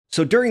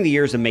So during the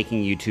years of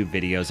making YouTube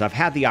videos, I've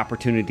had the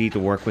opportunity to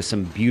work with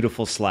some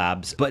beautiful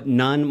slabs, but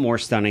none more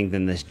stunning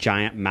than this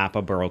giant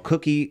Mappa burl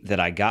cookie that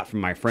I got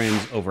from my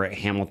friends over at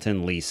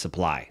Hamilton Lee's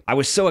Supply. I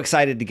was so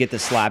excited to get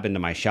this slab into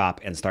my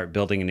shop and start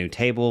building a new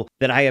table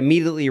that I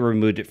immediately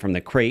removed it from the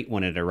crate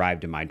when it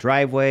arrived in my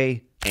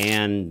driveway,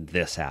 and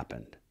this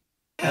happened.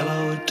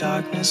 Hello,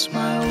 darkness,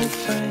 my old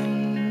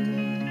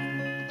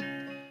friend.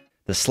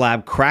 The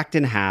slab cracked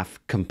in half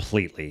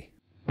completely.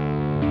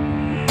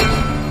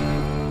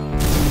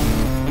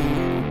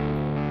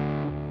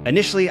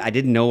 Initially, I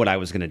didn't know what I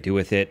was going to do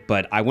with it,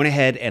 but I went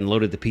ahead and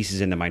loaded the pieces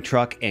into my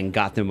truck and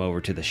got them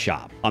over to the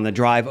shop. On the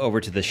drive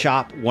over to the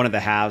shop, one of the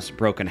halves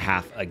broke in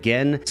half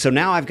again. So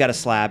now I've got a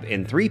slab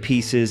in 3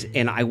 pieces,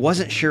 and I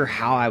wasn't sure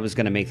how I was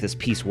going to make this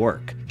piece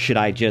work. Should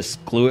I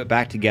just glue it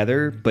back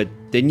together? But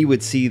then you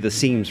would see the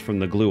seams from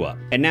the glue up.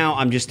 And now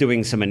I'm just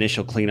doing some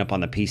initial cleanup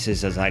on the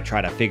pieces as I try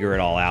to figure it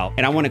all out.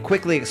 And I want to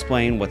quickly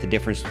explain what the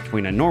difference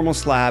between a normal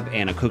slab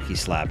and a cookie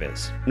slab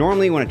is.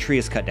 Normally when a tree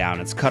is cut down,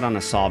 it's cut on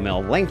a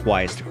sawmill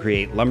lengthwise to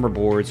create lumber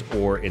boards,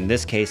 or in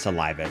this case, a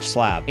live edge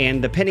slab.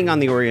 And depending on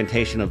the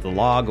orientation of the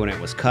log when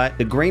it was cut,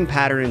 the grain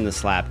pattern in the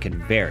slab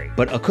can vary.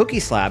 But a cookie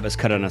slab is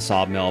cut on a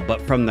sawmill,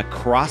 but from the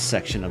cross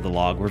section of the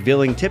log,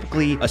 revealing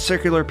typically a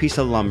circular piece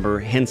of lumber,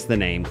 hence the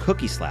name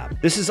cookie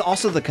slab. This is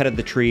also the cut of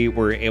the tree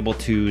where we're able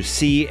to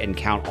see and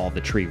count all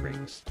the tree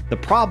rings. The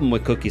problem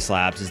with cookie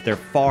slabs is they're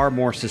far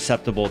more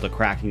susceptible to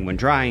cracking when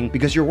drying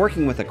because you're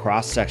working with a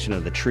cross section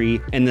of the tree,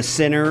 and the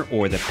center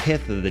or the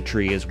pith of the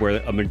tree is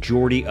where a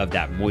majority of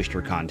that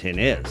moisture content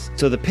is.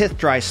 So the pith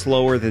dries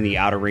slower than the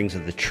outer rings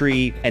of the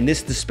tree, and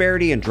this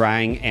disparity in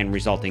drying and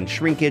resulting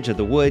shrinkage of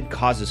the wood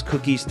causes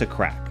cookies to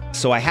crack.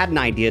 So I had an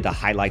idea to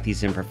highlight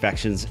these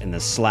imperfections in the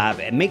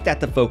slab and make that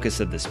the focus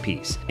of this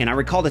piece. And I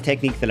recall the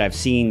technique that I've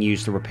seen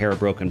used to repair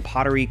broken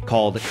pottery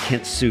called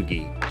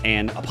kintsugi.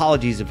 And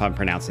apologies if I'm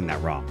pronouncing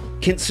that wrong.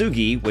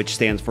 Kintsugi, which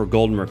stands for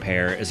golden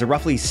repair, is a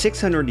roughly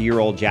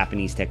 600-year-old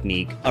Japanese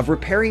technique of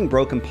repairing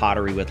broken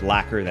pottery with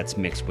lacquer that's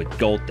mixed with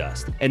gold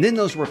dust. And then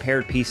those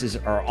repaired pieces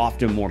are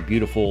often more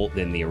beautiful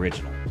than the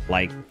original,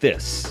 like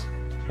this,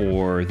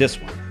 or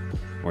this one,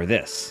 or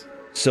this.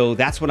 So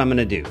that's what I'm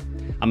gonna do.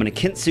 I'm gonna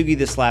kintsugi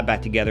this slab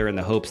back together in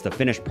the hopes the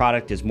finished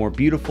product is more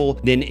beautiful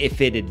than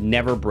if it had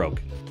never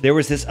broken. There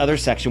was this other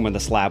section where the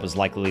slab was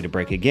likely to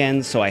break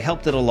again, so I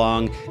helped it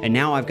along, and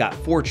now I've got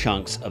 4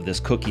 chunks of this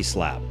cookie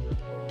slab.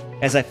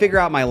 As I figure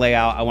out my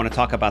layout, I want to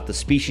talk about the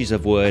species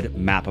of wood,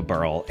 Mappa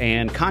burl,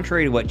 and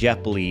contrary to what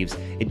Jeff believes,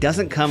 it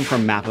doesn't come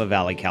from Napa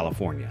Valley,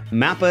 California.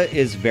 Mappa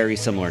is very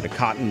similar to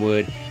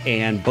cottonwood,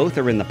 and both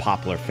are in the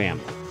poplar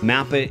family.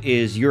 Mappa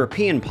is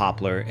European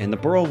poplar, and the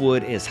burl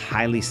wood is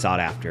highly sought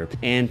after.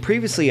 And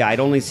previously, I'd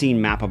only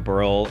seen Mappa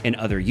burl in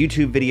other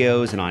YouTube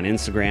videos and on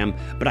Instagram,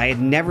 but I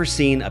had never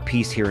seen a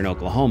piece here in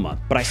Oklahoma.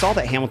 But I saw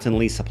that Hamilton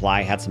Lee's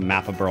Supply had some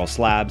Mappa burl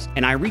slabs,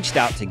 and I reached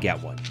out to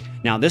get one.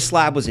 Now, this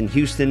slab was in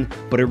Houston,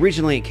 but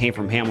originally it came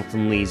from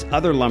Hamilton Lee's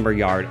other lumber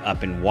yard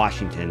up in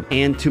Washington.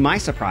 And to my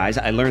surprise,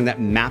 I learned that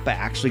Mappa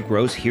actually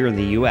grows here in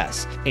the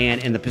US.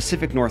 And in the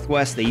Pacific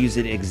Northwest, they use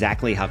it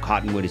exactly how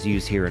cottonwood is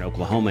used here in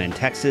Oklahoma and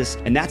Texas.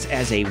 And that's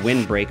as a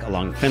windbreak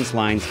along fence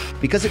lines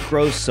because it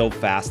grows so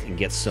fast and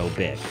gets so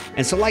big.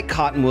 And so like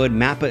cottonwood,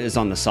 Mappa is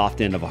on the soft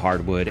end of a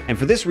hardwood. And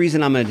for this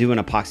reason, I'm gonna do an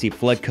epoxy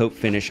flood coat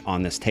finish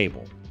on this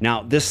table.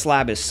 Now, this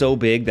slab is so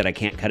big that I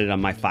can't cut it on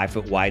my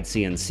 5-foot wide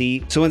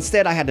CNC, so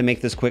instead I had to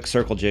make this quick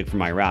circle jig for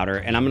my router,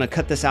 and I'm gonna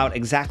cut this out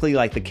exactly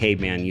like the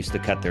caveman used to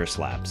cut their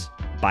slabs,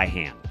 by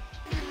hand.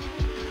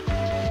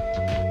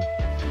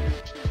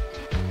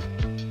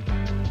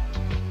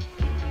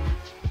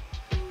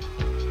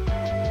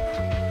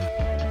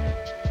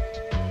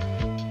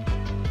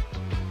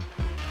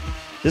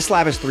 This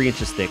slab is 3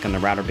 inches thick and the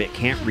router bit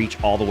can't reach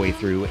all the way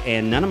through,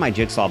 and none of my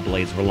jigsaw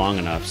blades were long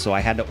enough, so I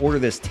had to order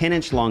this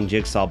 10-inch long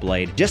jigsaw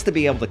blade just to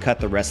be able to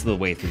cut the rest of the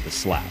way through the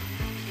slab.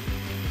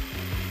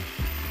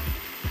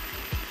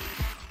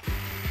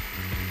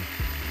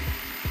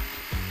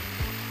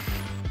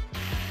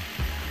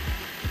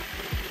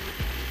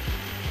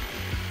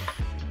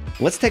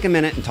 Let's take a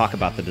minute and talk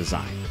about the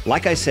design.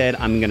 Like I said,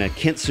 I'm gonna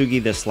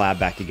kintsugi this slab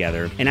back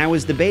together, and I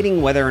was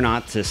debating whether or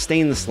not to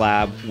stain the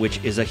slab,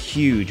 which is a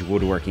huge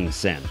woodworking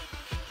sin.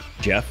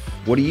 Jeff,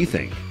 what do you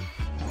think?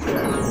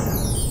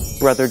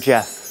 Brother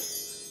Jeff,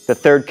 the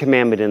 3rd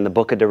commandment in the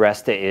book of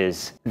Deresta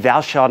is,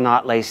 "Thou shalt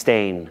not lay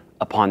stain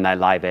upon thy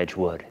live edge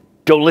wood."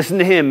 Don't listen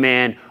to him,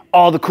 man.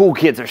 All the cool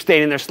kids are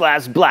staining their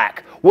slabs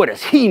black. What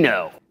does he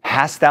know?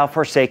 Hast thou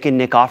forsaken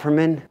Nick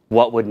Offerman?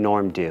 What would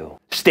Norm do?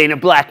 Stain it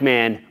black,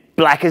 man.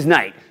 Black as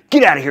night.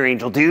 Get out of here,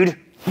 angel dude.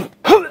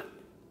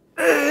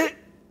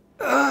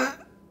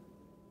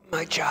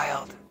 My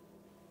child.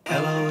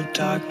 Hello,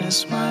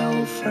 darkness, my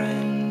old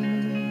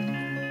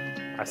friend.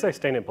 I say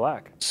stain it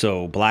black.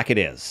 So black it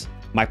is.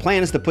 My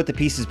plan is to put the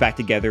pieces back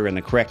together in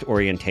the correct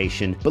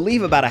orientation, but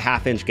leave about a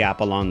 1/2 inch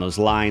gap along those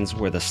lines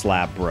where the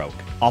slab broke.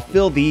 I'll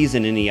fill these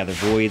and any other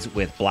voids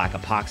with black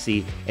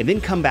epoxy, and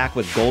then come back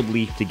with gold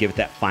leaf to give it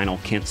that final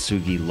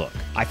kintsugi look.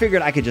 I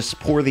figured I could just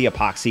pour the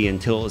epoxy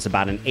until it was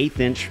about an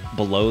 1/8 inch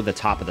below the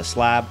top of the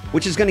slab,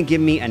 which is going to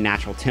give me a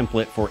natural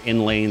template for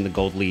inlaying the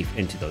gold leaf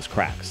into those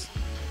cracks.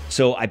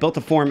 So I built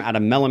a form out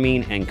of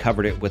melamine and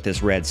covered it with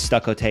this red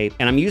stucco tape.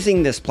 And I'm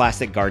using this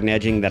plastic garden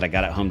edging that I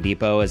got at Home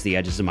Depot as the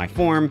edges of my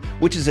form,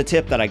 which is a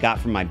tip that I got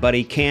from my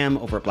buddy Cam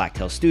over at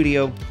Blacktail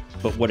Studio.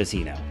 But what does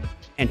he know?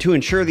 And to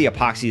ensure the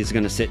epoxy is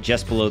going to sit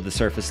just below the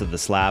surface of the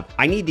slab,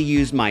 I need to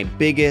use my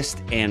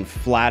biggest and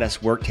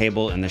flattest work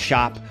table in the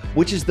shop,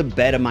 which is the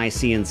bed of my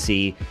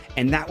CNC,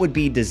 and that would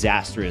be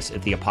disastrous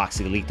if the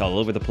epoxy leaked all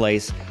over the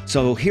place.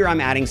 So here I'm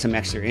adding some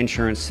extra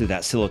insurance to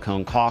that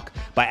silicone caulk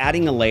by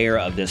adding a layer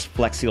of this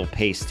Flex Seal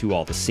paste to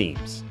all the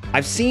seams.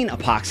 I've seen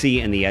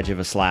epoxy in the edge of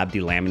a slab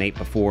delaminate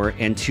before,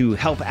 and to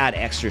help add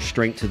extra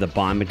strength to the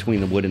bond between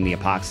the wood and the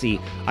epoxy,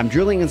 I'm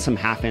drilling in some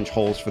 1/2 inch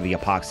holes for the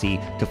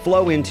epoxy to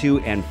flow into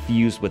and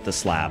fuse with the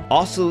slab.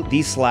 Also,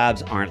 these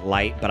slabs aren't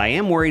light, but I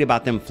am worried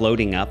about them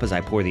floating up as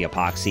I pour the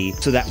epoxy.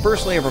 So that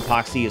first layer of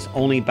epoxy is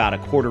only about a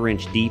 1/4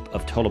 inch deep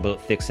of Total Built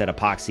thickset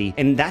epoxy,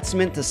 and that's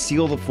meant to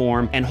seal the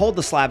form and hold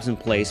the slabs in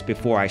place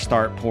before I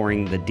start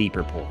pouring the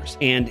deeper pours.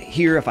 And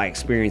here, if I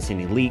experience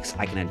any leaks,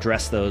 I can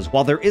address those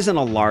while there isn't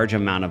a large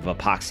amount of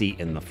epoxy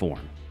in the form.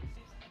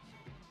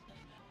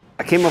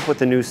 I came up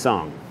with a new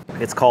song.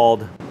 It's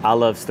called I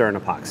Love Stirring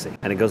Epoxy,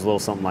 and it goes a little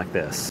something like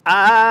this.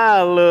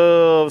 I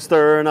love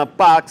stirring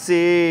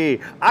epoxy.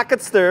 I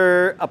could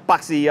stir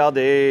epoxy all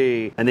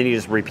day. And then you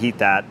just repeat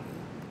that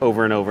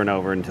over and over and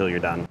over until you're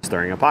done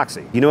stirring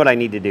epoxy. You know what I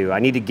need to do? I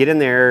need to get in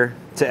there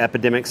to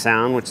Epidemic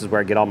Sound, which is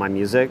where I get all my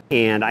music,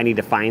 and I need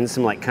to find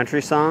some like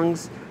country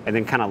songs and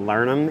then kind of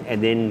learn them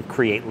and then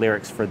create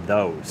lyrics for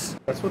those.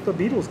 That's what the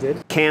Beatles did.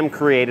 Cam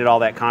created all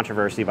that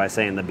controversy by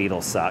saying the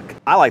Beatles suck.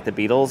 I like the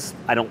Beatles.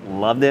 I don't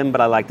love them,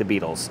 but I like the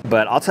Beatles.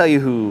 But I'll tell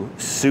you who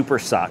super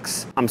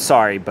sucks. I'm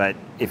sorry, but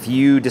if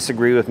you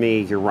disagree with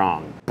me, you're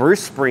wrong.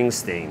 Bruce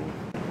Springsteen.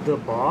 The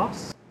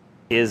Boss?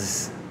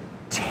 Is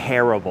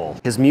terrible.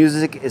 His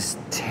music is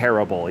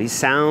terrible. He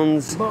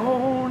sounds...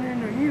 Born in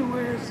the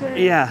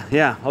USA.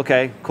 Yeah,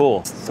 okay,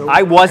 cool. So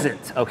I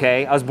wasn't,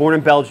 okay? I was born in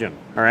Belgium,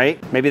 all right?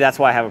 Maybe that's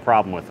why I have a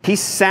problem with him. He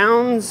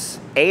sounds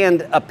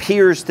and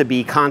appears to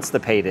be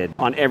constipated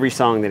on every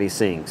song that he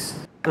sings.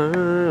 I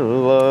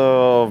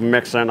love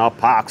mixing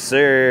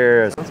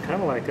epoxy. Sounds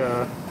kind of like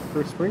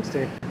Bruce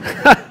Springsteen.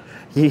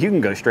 You can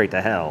go straight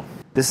to hell.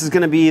 This is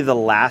gonna be the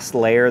last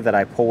layer that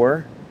I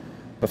pour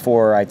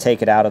before I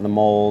take it out of the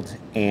mold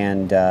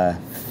and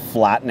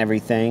flatten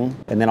everything.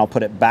 And then I'll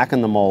put it back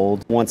in the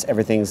mold once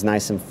everything's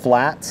nice and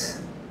flat,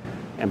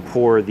 and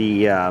pour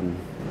the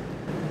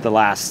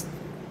last,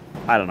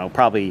 I don't know,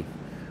 probably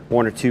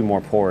 1 or 2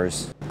 more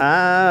pours.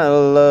 I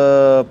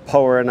love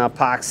pouring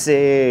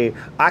epoxy.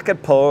 I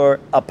could pour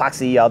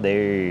epoxy all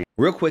day.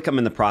 Real quick, I'm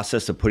in the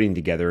process of putting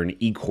together an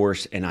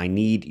e-course and I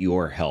need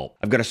your help.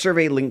 I've got a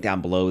survey link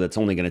down below that's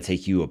only going to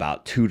take you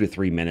about 2 to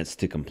 3 minutes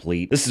to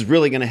complete. This is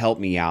really going to help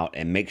me out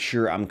and make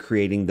sure I'm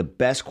creating the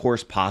best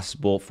course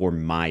possible for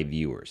my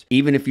viewers.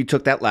 Even if you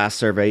took that last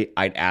survey,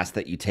 I'd ask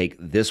that you take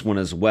this one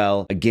as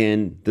well.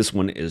 Again, this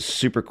one is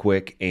super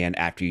quick, and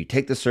after you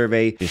take the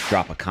survey, just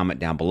drop a comment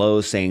down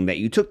below saying that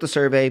you took the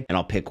survey, and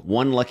I'll pick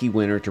one lucky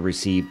winner to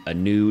receive a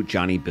new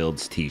Johnny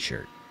Builds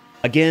t-shirt.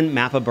 Again,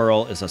 Mappa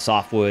Burl is a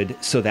softwood,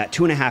 so that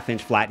 2.5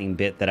 inch flattening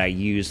bit that I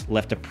used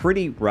left a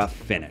pretty rough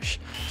finish.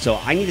 So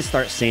I need to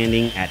start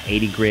sanding at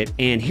 80 grit,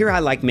 and here I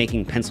like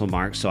making pencil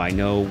marks so I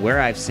know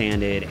where I've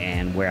sanded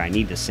and where I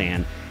need to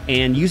sand.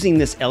 And using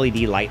this LED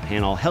light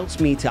panel helps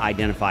me to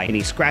identify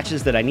any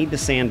scratches that I need to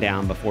sand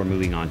down before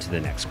moving on to the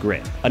next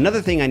grit.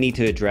 Another thing I need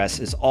to address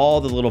is all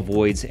the little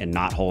voids and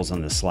knot holes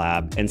on the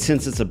slab. And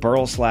since it's a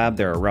burl slab,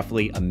 there are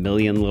roughly 1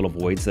 million little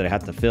voids that I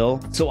have to fill.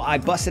 So I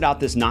busted out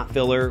this knot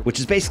filler, which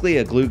is basically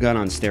a glue gun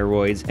on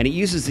steroids, and it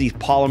uses these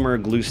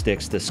polymer glue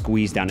sticks to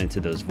squeeze down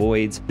into those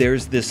voids.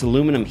 There's this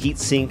aluminum heat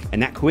sink,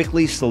 and that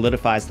quickly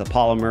solidifies the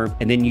polymer,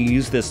 and then you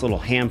use this little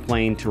hand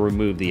plane to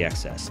remove the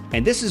excess.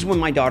 And this is when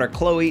my daughter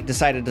Chloe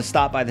decided to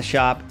stop by the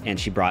shop, and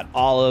she brought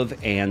olive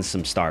and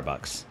some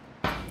Starbucks.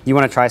 You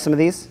want to try some of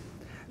these?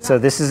 Yeah. So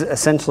this is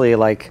essentially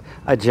like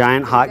a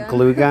giant hot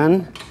glue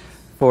gun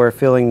for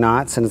filling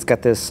knots, and it's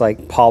got this like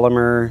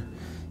polymer,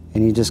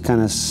 and you just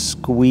kind of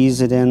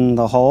squeeze it in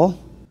the hole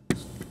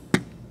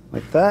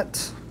like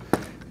that.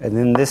 And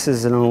then this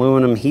is an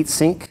aluminum heat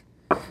sink.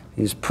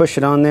 You just push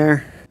it on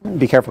there.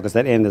 Be careful because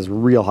that end is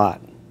real hot.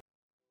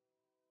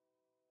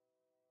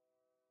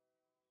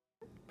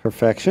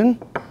 Perfection.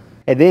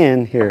 And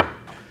then here,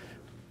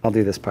 I'll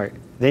do this part.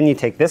 Then you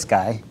take this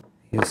guy,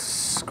 you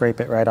scrape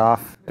it right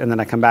off, and then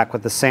I come back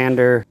with the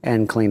sander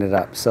and clean it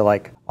up. So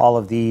like all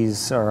of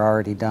these are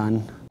already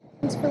done.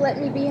 Thanks for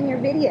letting me be in your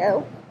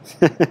video.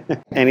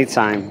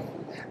 Anytime.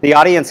 The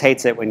audience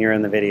hates it when you're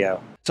in the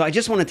video. So I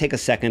just want to take a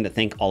second to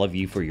thank all of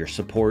you for your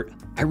support.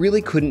 I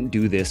really couldn't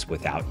do this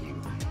without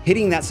you.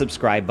 Hitting that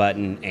subscribe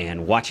button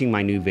and watching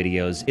my new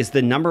videos is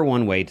the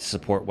 #1 way to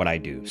support what I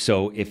do.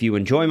 So if you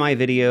enjoy my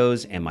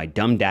videos and my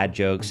dumb dad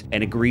jokes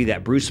and agree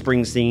that Bruce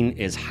Springsteen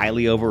is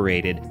highly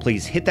overrated,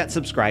 please hit that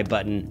subscribe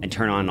button and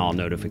turn on all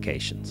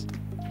notifications.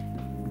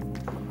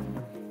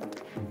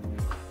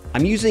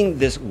 I'm using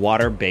this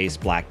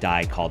water-based black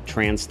dye called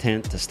Trans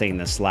Tint to stain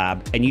the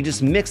slab, and you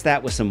just mix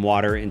that with some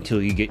water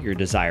until you get your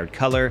desired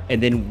color,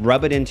 and then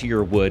rub it into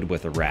your wood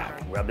with a rag.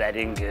 Rub that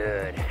in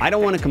good. I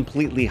don't want to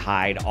completely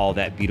hide all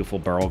that beautiful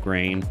burl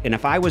grain, and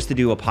if I was to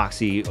do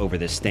epoxy over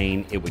this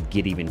stain, it would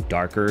get even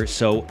darker,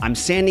 so I'm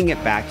sanding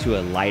it back to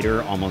a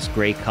lighter, almost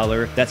gray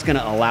color that's going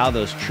to allow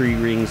those tree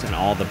rings and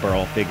all the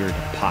burl figure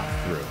to pop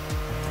through.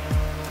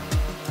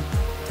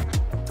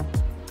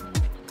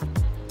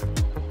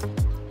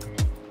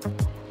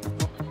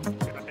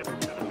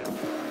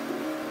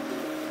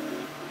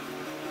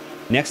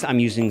 Next, I'm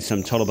using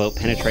some Total Boat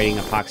penetrating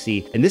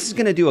epoxy, and this is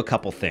gonna do a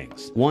couple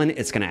things. One,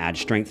 it's gonna add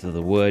strength to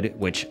the wood,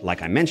 which,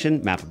 like I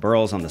mentioned, map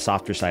burls on the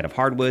softer side of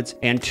hardwoods.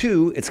 And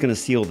two, it's gonna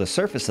seal the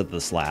surface of the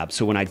slab,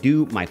 so when I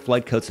do my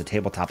flood coats of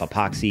tabletop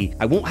epoxy,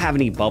 I won't have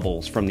any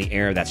bubbles from the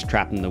air that's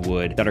trapped in the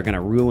wood that are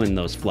gonna ruin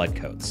those flood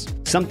coats.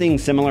 Something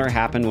similar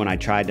happened when I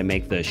tried to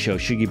make the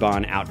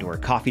Shoshugiban outdoor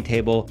coffee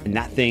table, and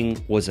that thing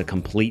was a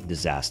complete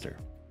disaster.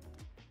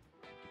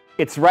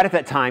 It's right at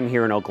that time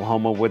here in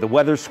Oklahoma where the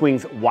weather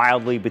swings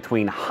wildly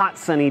between hot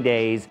sunny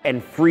days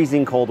and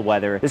freezing cold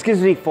weather. This gives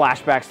me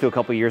flashbacks to a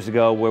couple years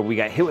ago where we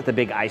got hit with a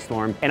big ice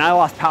storm and I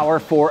lost power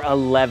for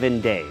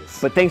 11 days.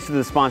 But thanks to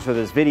the sponsor of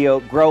this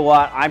video,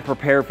 GrowattBF, I'm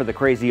prepared for the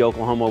crazy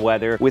Oklahoma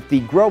weather with the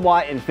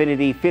GrowattBF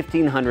Infinity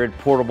 1500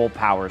 portable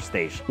power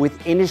station.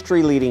 With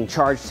industry-leading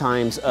charge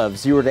times of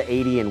 0 to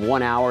 80 in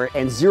 1 hour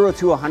and 0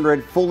 to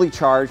 100 fully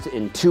charged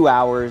in 2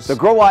 hours, the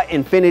GrowattBF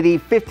Infinity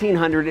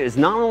 1500 is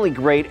not only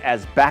great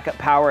as backup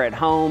power at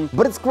home,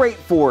 but it's great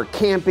for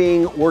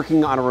camping,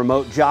 working on a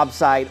remote job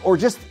site, or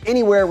just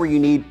anywhere where you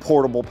need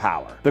portable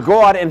power. The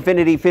GrowattBF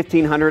Infinity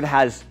 1500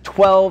 has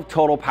 12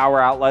 total power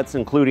outlets,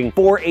 including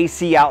 4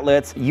 AC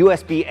outlets,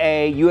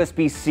 USB-A,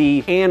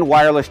 USB-C, and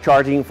wireless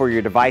charging for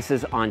your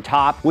devices on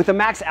top. With a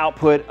max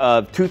output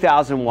of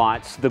 2,000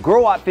 watts, the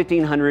GrowattBF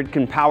 1500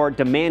 can power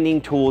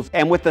demanding tools,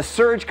 and with a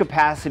surge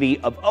capacity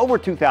of over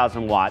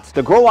 2,000 watts,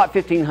 the GrowattBF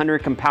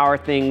 1500 can power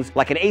things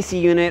like an AC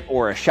unit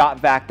or a shop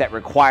vac that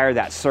require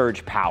that surge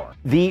power.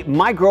 The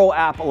MyGrow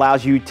app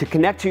allows you to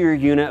connect to your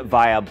unit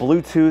via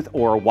Bluetooth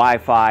or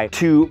Wi-Fi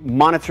to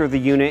monitor the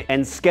unit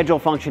and schedule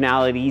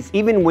functionalities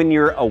even when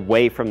you're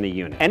away from the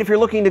unit. And if you're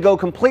looking to go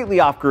completely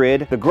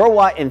off-grid, the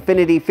GrowattBF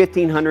Infinity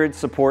 1500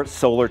 supports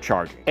solar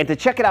charging. And to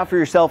check it out for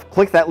yourself,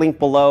 click that link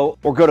below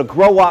or go to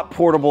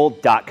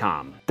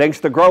GrowattPortable.com. Thanks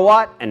to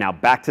GrowattBF, and now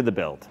back to the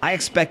build. I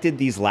expected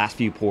these last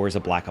few pours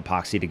of black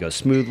epoxy to go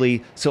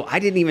smoothly, so I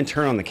didn't even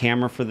turn on the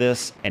camera for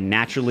this, and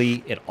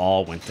naturally, it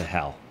all went to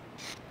hell.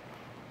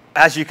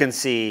 As you can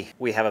see,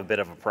 we have a bit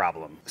of a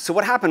problem. So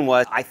what happened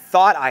was, I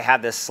thought I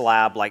had this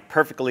slab like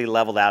perfectly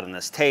leveled out on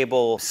this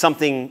table.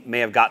 Something may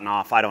have gotten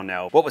off, I don't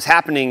know. What was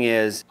happening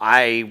is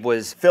I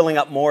was filling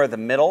up more of the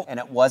middle and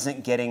it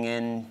wasn't getting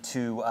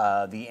into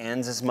the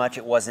ends as much.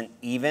 It wasn't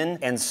even.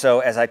 And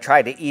so as I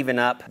tried to even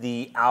up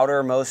the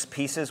outermost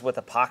pieces with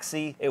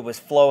epoxy, it was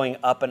flowing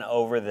up and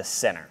over the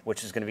center,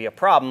 which is gonna be a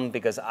problem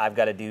because I've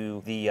gotta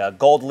do the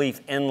gold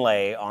leaf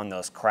inlay on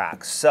those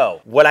cracks.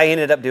 So what I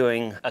ended up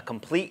doing, a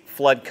complete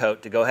flood coat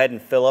to go ahead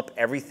and fill up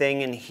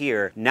everything in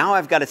here. Now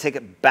I've got to take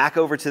it back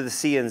over to the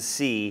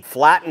CNC,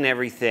 flatten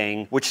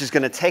everything, which is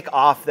going to take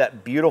off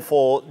that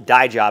beautiful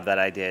dye job that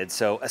I did.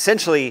 So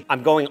essentially,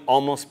 I'm going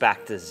almost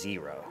back to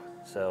zero.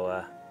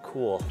 So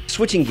cool.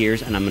 Switching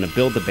gears, and I'm gonna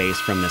build the base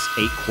from this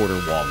 8-quarter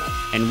walnut.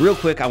 And real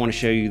quick, I wanna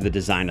show you the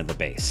design of the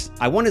base.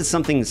 I wanted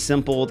something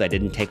simple that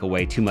didn't take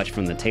away too much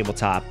from the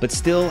tabletop, but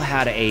still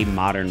had a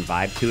modern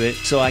vibe to it.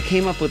 So I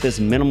came up with this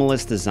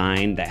minimalist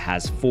design that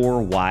has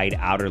 4 wide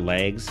outer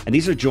legs, and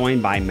these are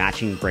joined by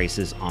matching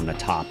braces on the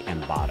top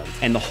and bottom.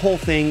 And the whole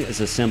thing is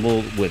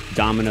assembled with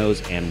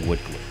dominoes and wood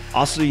glue.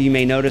 Also, you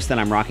may notice that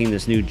I'm rocking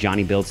this new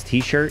Johnny Builds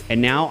t-shirt,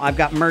 and now I've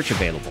got merch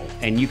available.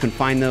 And you can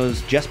find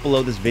those just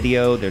below this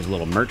video. There's a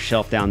little merch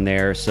shelf down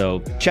there,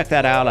 so check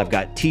that out. I've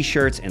got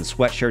t-shirts and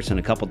sweatshirts in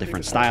a couple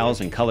different styles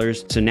and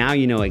colors, so now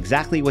you know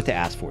exactly what to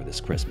ask for this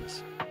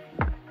Christmas.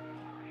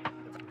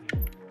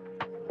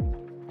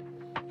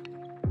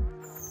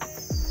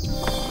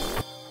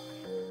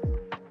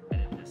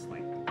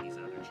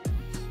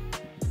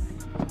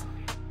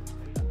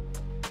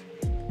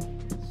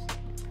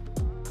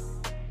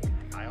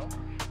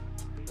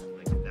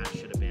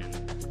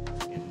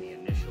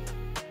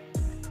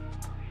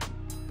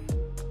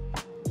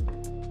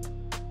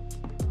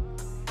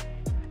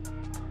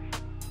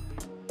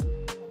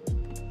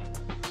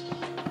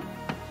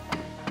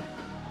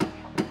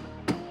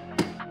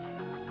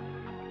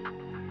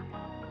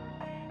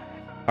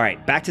 All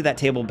right, back to that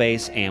table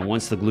base, and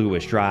once the glue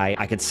was dry,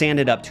 I could sand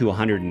it up to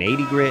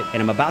 180 grit,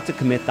 and I'm about to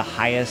commit the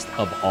highest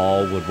of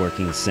all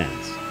woodworking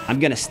sins. I'm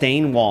gonna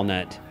stain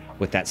walnut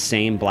with that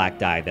same black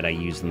dye that I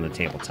used on the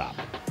tabletop.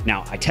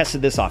 Now, I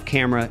tested this off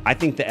camera. I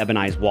think the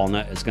ebonized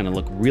walnut is gonna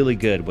look really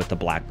good with the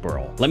black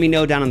burl. Let me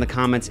know down in the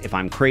comments if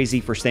I'm crazy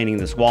for staining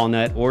this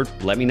walnut, or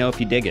let me know if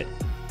you dig it.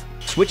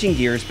 Switching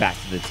gears back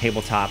to the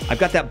tabletop, I've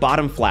got that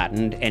bottom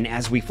flattened, and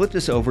as we flip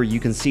this over, you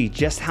can see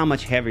just how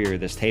much heavier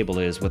this table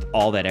is with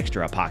all that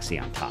extra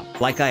epoxy on top.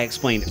 Like I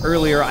explained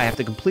earlier, I have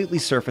to completely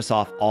surface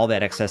off all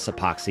that excess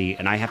epoxy,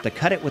 and I have to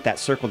cut it with that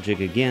circle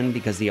jig again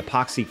because the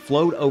epoxy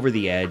flowed over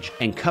the edge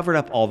and covered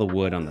up all the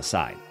wood on the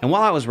side. And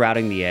while I was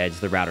routing the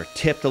edge, the router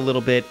tipped a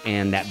little bit,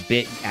 and that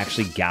bit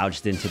actually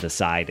gouged into the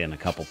side in a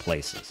couple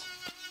places.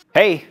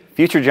 Hey,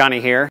 Future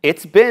Johnny here.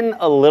 It's been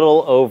a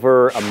little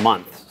over a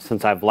month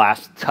since I've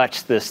last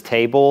touched this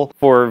table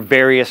for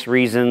various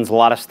reasons, a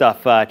lot of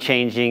stuff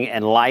changing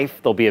in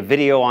life. There'll be a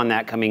video on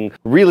that coming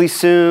really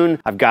soon.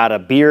 I've got a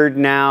beard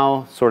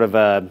now, sort of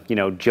a, you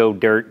know, Joe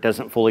Dirt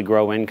doesn't fully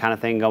grow in kind of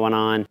thing going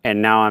on.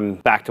 And now I'm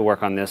back to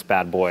work on this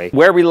bad boy.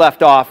 Where we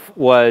left off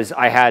was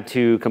I had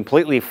to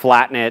completely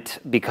flatten it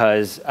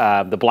because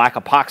the black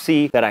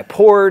epoxy that I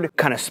poured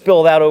kind of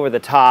spilled out over the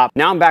top.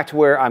 Now I'm back to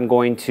where I'm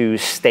going to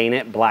stain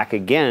it black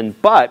again.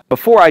 But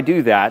before I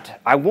do that,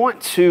 I want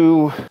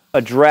to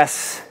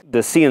address the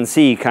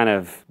CNC kind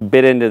of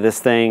bit into this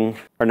thing.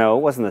 Or no,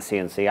 it wasn't the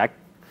CNC.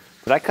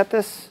 Did I cut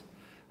this?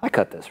 I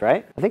cut this,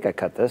 right? I think I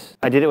cut this.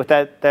 I did it with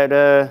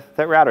that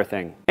router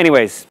thing.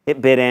 Anyways,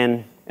 it bit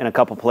in a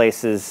couple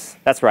places.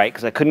 That's right,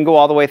 because I couldn't go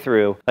all the way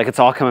through. Like, it's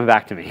all coming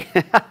back to me.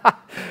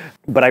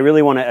 But I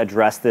really want to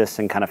address this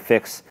and kind of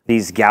fix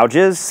these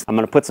gouges. I'm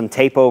going to put some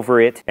tape over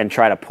it and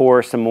try to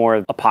pour some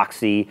more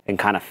epoxy and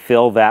kind of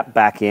fill that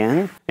back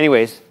in.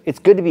 Anyways, it's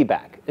good to be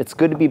back. It's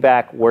good to be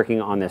back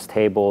working on this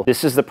table.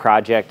 This is the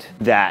project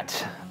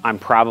that I'm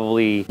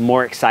probably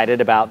more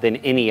excited about than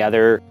any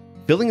other.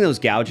 Filling those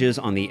gouges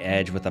on the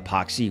edge with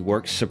epoxy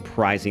works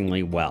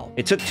surprisingly well.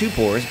 It took 2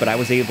 pours, but I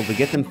was able to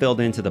get them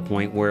filled in to the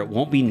point where it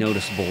won't be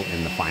noticeable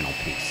in the final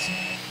piece.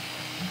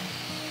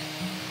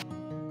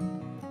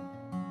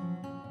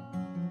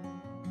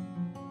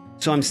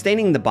 So I'm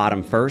staining the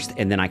bottom first,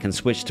 and then I can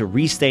switch to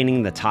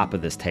restaining the top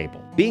of this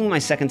table. Being my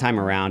second time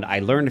around, I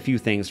learned a few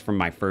things from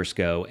my first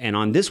go, and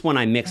on this one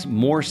I mixed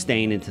more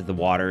stain into the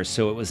water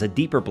so it was a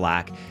deeper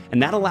black,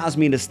 and that allows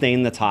me to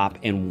stain the top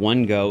in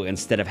one go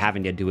instead of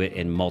having to do it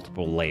in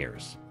multiple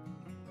layers.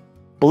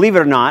 Believe it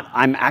or not,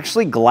 I'm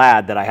actually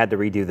glad that I had to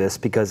redo this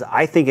because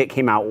I think it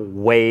came out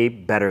way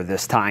better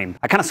this time.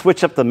 I kind of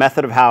switched up the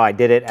method of how I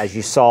did it. As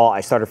you saw,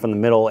 I started from the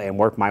middle and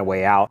worked my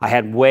way out. I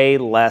had way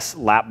less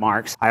lap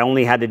marks. I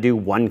only had to do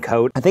 1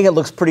 coat. I think it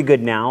looks pretty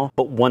good now,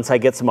 but once I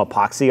get some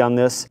epoxy on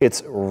this,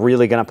 it's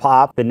really gonna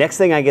pop. The next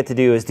thing I get to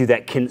do is do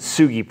that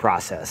kintsugi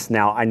process.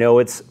 Now, I know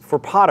it's for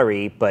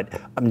pottery, but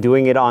I'm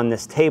doing it on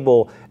this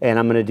table, and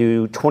I'm gonna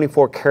do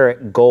 24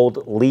 karat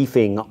gold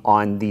leafing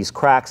on these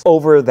cracks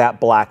over that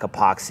black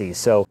epoxy.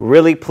 So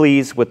really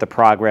pleased with the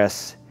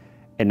progress,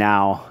 and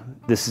now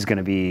this is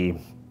gonna be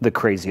the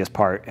craziest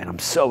part, and I'm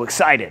so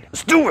excited.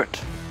 Let's do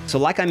it! So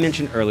like I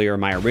mentioned earlier,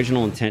 my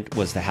original intent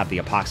was to have the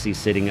epoxy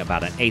sitting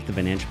about 1/8 of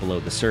an inch below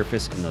the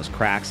surface in those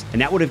cracks,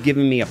 and that would have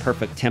given me a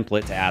perfect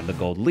template to add the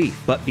gold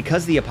leaf. But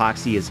because the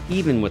epoxy is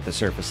even with the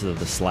surface of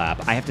the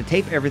slab, I have to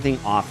tape everything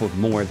off with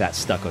more of that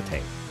stucco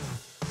tape.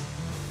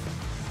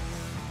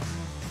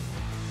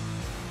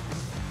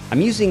 I'm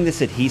using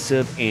this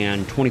adhesive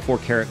and 24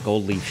 karat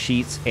gold leaf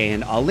sheets,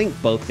 and I'll link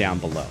both down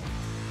below.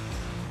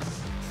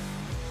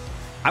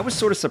 I was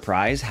sort of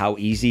surprised how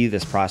easy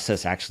this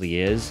process actually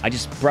is. I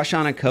just brush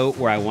on a coat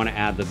where I want to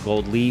add the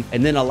gold leaf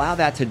and then allow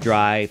that to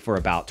dry for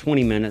about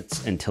 20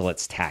 minutes until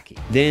it's tacky.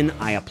 Then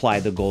I apply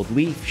the gold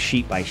leaf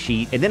sheet by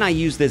sheet, and then I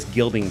use this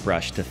gilding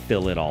brush to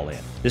fill it all in.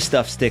 This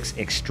stuff sticks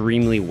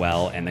extremely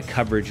well, and the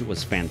coverage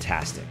was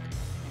fantastic.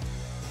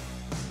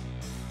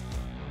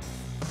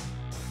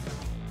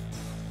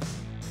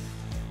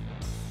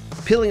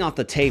 Peeling off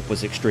the tape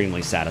was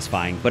extremely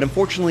satisfying, but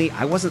unfortunately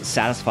I wasn't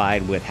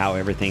satisfied with how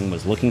everything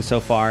was looking so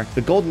far.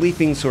 The gold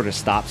leafing sort of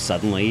stopped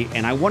suddenly,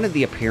 and I wanted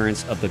the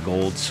appearance of the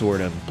gold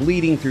sort of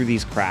bleeding through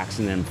these cracks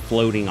and then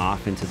floating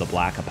off into the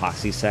black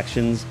epoxy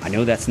sections. I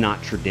know that's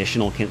not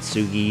traditional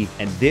kintsugi,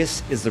 and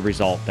this is the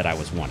result that I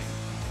was wanting.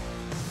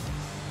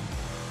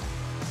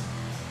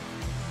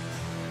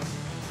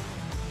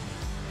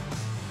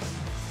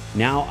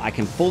 Now I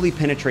can fully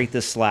penetrate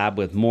this slab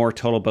with more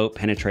Total Boat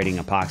penetrating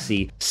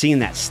epoxy. Seeing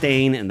that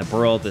stain and the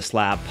burl of the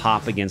slab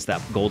pop against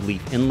that gold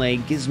leaf inlay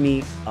gives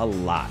me a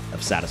lot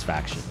of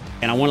satisfaction.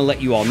 And I want to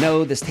let you all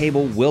know this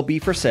table will be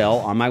for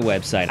sale on my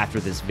website after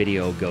this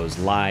video goes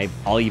live.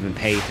 I'll even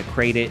pay to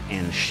crate it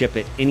and ship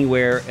it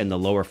anywhere in the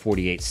lower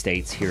 48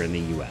 states here in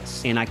the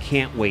US. And I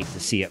can't wait to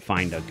see it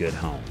find a good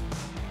home.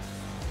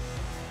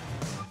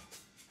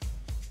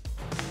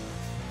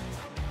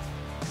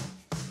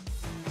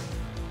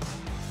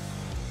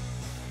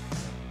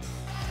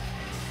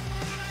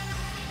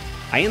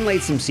 I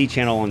inlaid some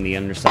C-channel on the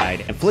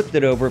underside and flipped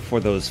it over for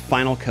those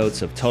final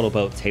coats of Total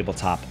Boat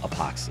tabletop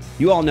epoxy.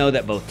 You all know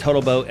that both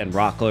Total Boat and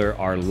Rockler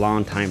are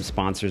longtime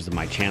sponsors of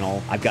my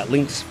channel. I've got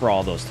links for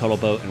all those Total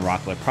Boat and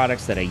Rockler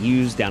products that I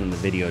use down in the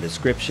video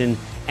description.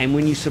 And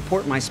when you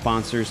support my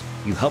sponsors,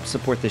 you help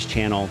support this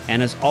channel.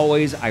 And as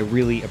always, I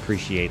really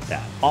appreciate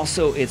that.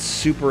 Also, it's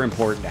super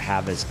important to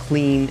have as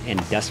clean and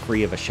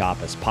dust-free of a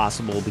shop as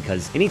possible,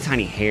 because any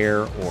tiny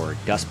hair or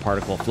dust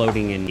particle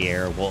floating in the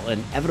air will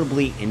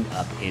inevitably end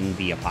up in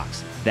the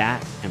epoxy.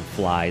 That and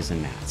flies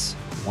and gnats.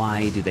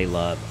 Why do they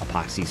love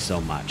epoxy so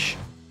much?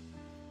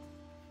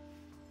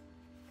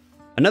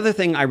 Another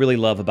thing I really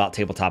love about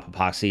tabletop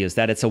epoxy is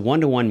that it's a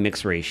 1-to-1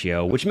 mix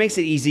ratio, which makes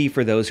it easy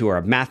for those who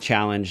are math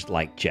challenged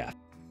like Jeff.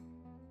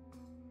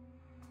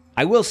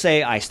 I will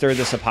say I stirred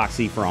this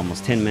epoxy for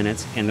almost 10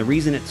 minutes, and the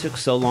reason it took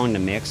so long to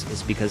mix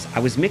is because I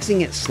was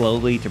mixing it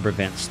slowly to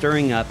prevent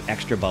stirring up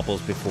extra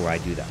bubbles before I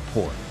do that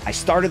pour. I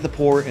started the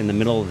pour in the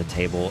middle of the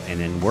table and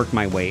then worked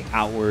my way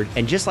outward,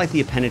 and just like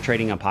the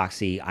penetrating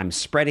epoxy, I'm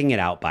spreading it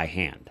out by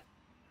hand.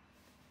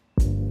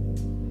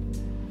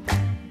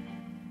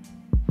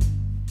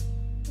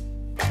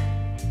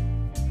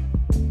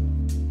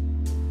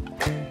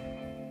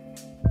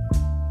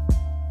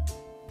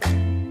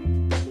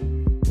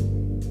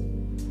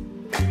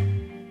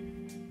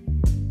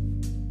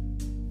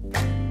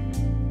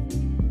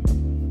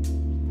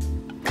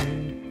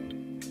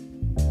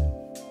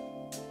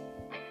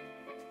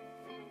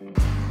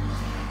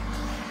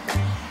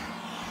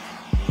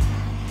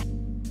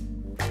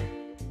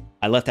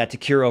 I left that to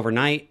cure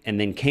overnight and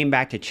then came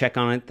back to check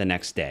on it the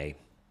next day.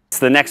 It's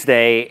the next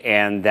day,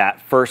 and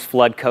that first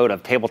flood coat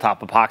of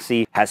tabletop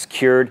epoxy has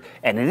cured,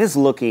 and it is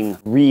looking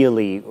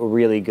really,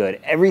 really good.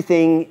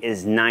 Everything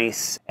is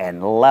nice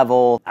and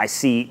level. I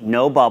see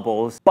no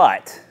bubbles,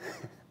 but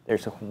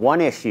there's one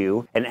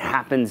issue, and it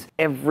happens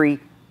every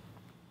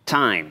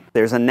time.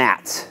 There's a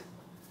gnat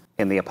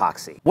in the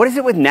epoxy. What is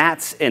it with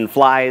gnats and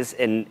flies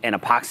and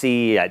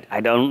epoxy?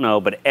 I don't know,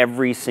 but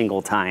every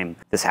single time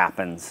this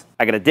happens,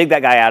 I gotta dig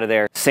that guy out of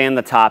there, sand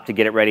the top to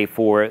get it ready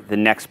for the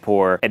next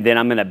pour, and then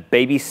I'm gonna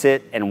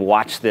babysit and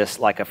watch this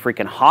like a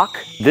freaking hawk.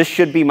 This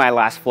should be my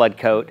last flood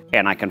coat,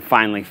 and I can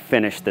finally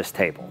finish this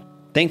table.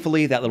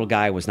 Thankfully, that little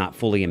guy was not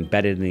fully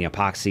embedded in the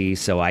epoxy,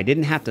 so I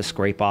didn't have to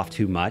scrape off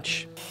too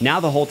much. Now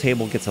the whole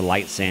table gets a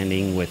light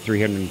sanding with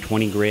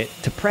 320 grit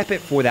to prep it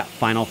for that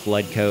final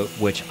flood coat,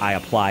 which I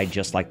applied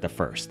just like the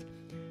first.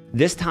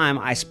 This time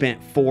I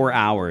spent 4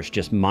 hours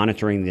just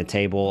monitoring the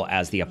table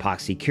as the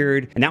epoxy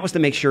cured, and that was to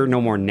make sure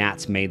no more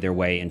gnats made their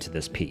way into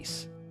this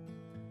piece.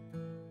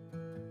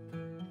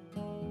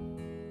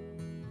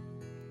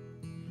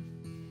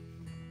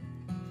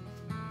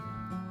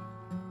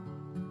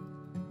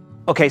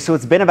 Okay, so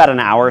it's been about an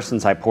hour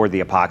since I poured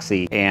the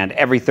epoxy, and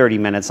every 30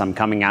 minutes I'm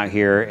coming out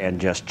here and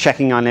just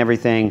checking on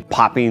everything,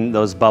 popping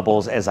those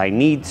bubbles as I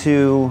need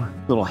to.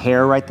 Little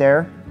hair right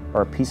there,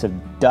 or a piece of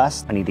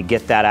dust. I need to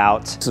get that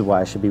out. This is why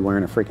I should be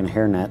wearing a freaking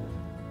hairnet.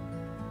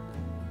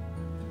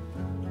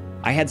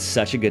 I had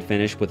such a good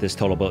finish with this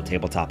Total Boat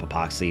tabletop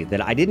epoxy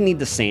that I didn't need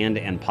to sand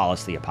and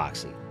polish the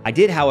epoxy. I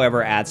did,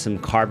 however, add some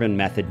carbon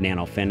method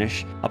nano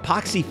finish.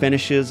 Epoxy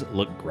finishes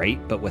look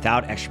great, but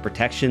without extra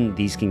protection,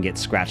 these can get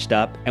scratched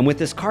up. And with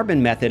this carbon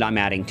method, I'm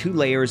adding 2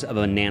 layers of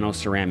a nano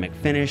ceramic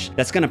finish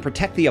that's gonna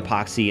protect the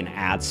epoxy and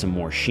add some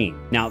more sheen.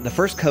 Now, the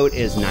first coat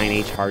is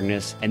 9H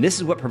hardness, and this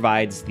is what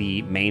provides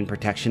the main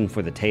protection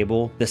for the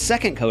table. The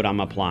second coat I'm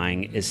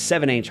applying is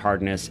 7H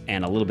hardness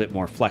and a little bit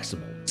more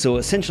flexible. So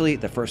essentially,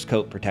 the first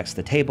coat protects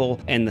the table,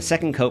 and the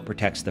second coat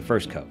protects the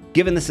first coat.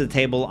 Given this is the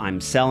table I'm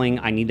selling,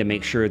 I need to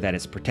make sure that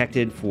it's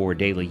protected for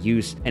daily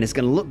use, and it's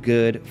gonna look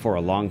good for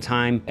a long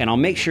time, and I'll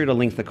make sure to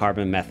link the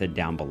carbon method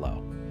down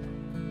below.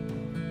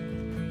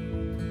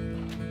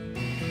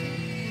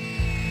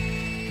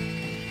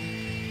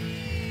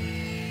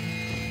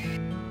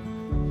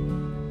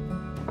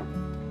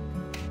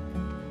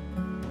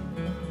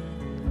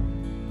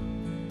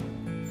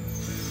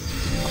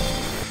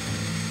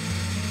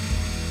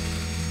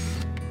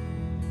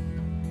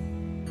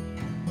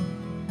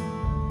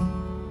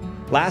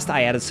 Last,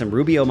 I added some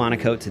Rubio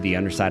monocoat to the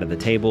underside of the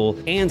table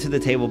and to the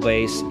table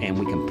base, and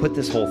we can put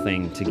this whole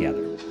thing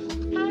together.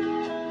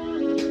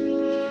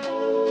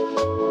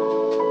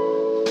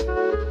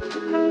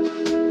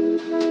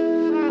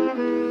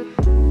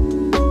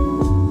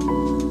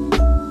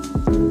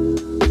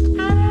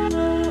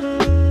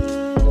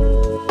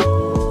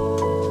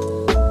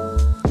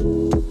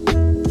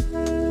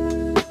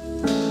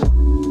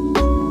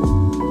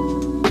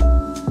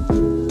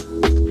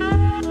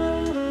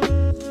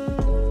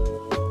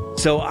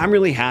 So I'm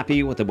really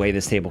happy with the way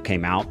this table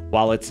came out.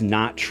 While it's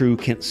not true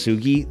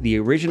kintsugi, the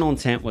original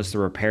intent was to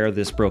repair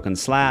this broken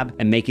slab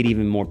and make it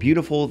even more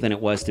beautiful than it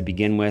was to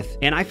begin with,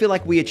 and I feel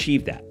like we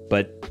achieved that.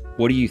 but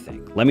what do you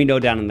think? Let me know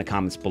down in the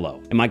comments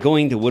below. Am I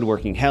going to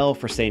woodworking hell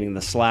for staining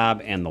the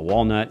slab and the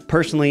walnut?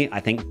 Personally, I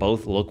think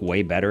both look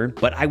way better,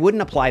 but I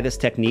wouldn't apply this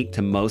technique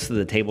to most of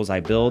the tables I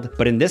build,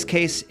 but in this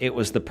case, it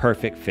was the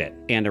perfect fit.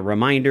 And a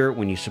reminder,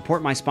 when you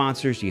support my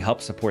sponsors, you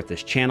help support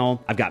this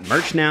channel. I've got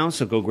merch now,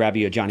 so go grab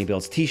you a Johnny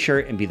Builds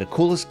t-shirt and be the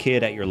coolest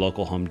kid at your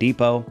local Home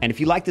Depot. And if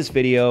you like this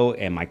video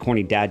and my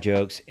corny dad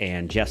jokes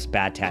and Jeff's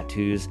bad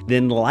tattoos,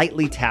 then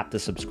lightly tap the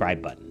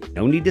subscribe button.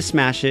 No need to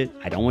smash it.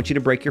 I don't want you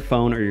to break your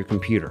phone or your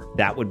computer.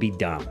 That would be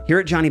dumb. Here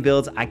at Johnny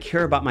Builds, I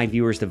care about my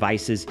viewers'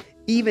 devices,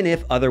 even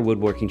if other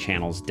woodworking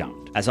channels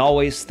don't. As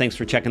always, thanks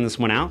for checking this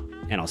one out,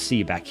 and I'll see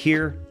you back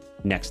here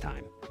next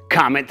time.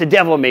 Comment, the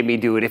devil made me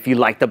do it if you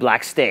like the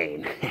black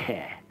stain.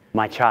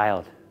 My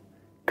child,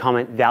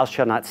 comment, thou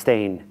shalt not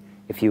stain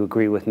if you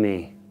agree with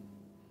me.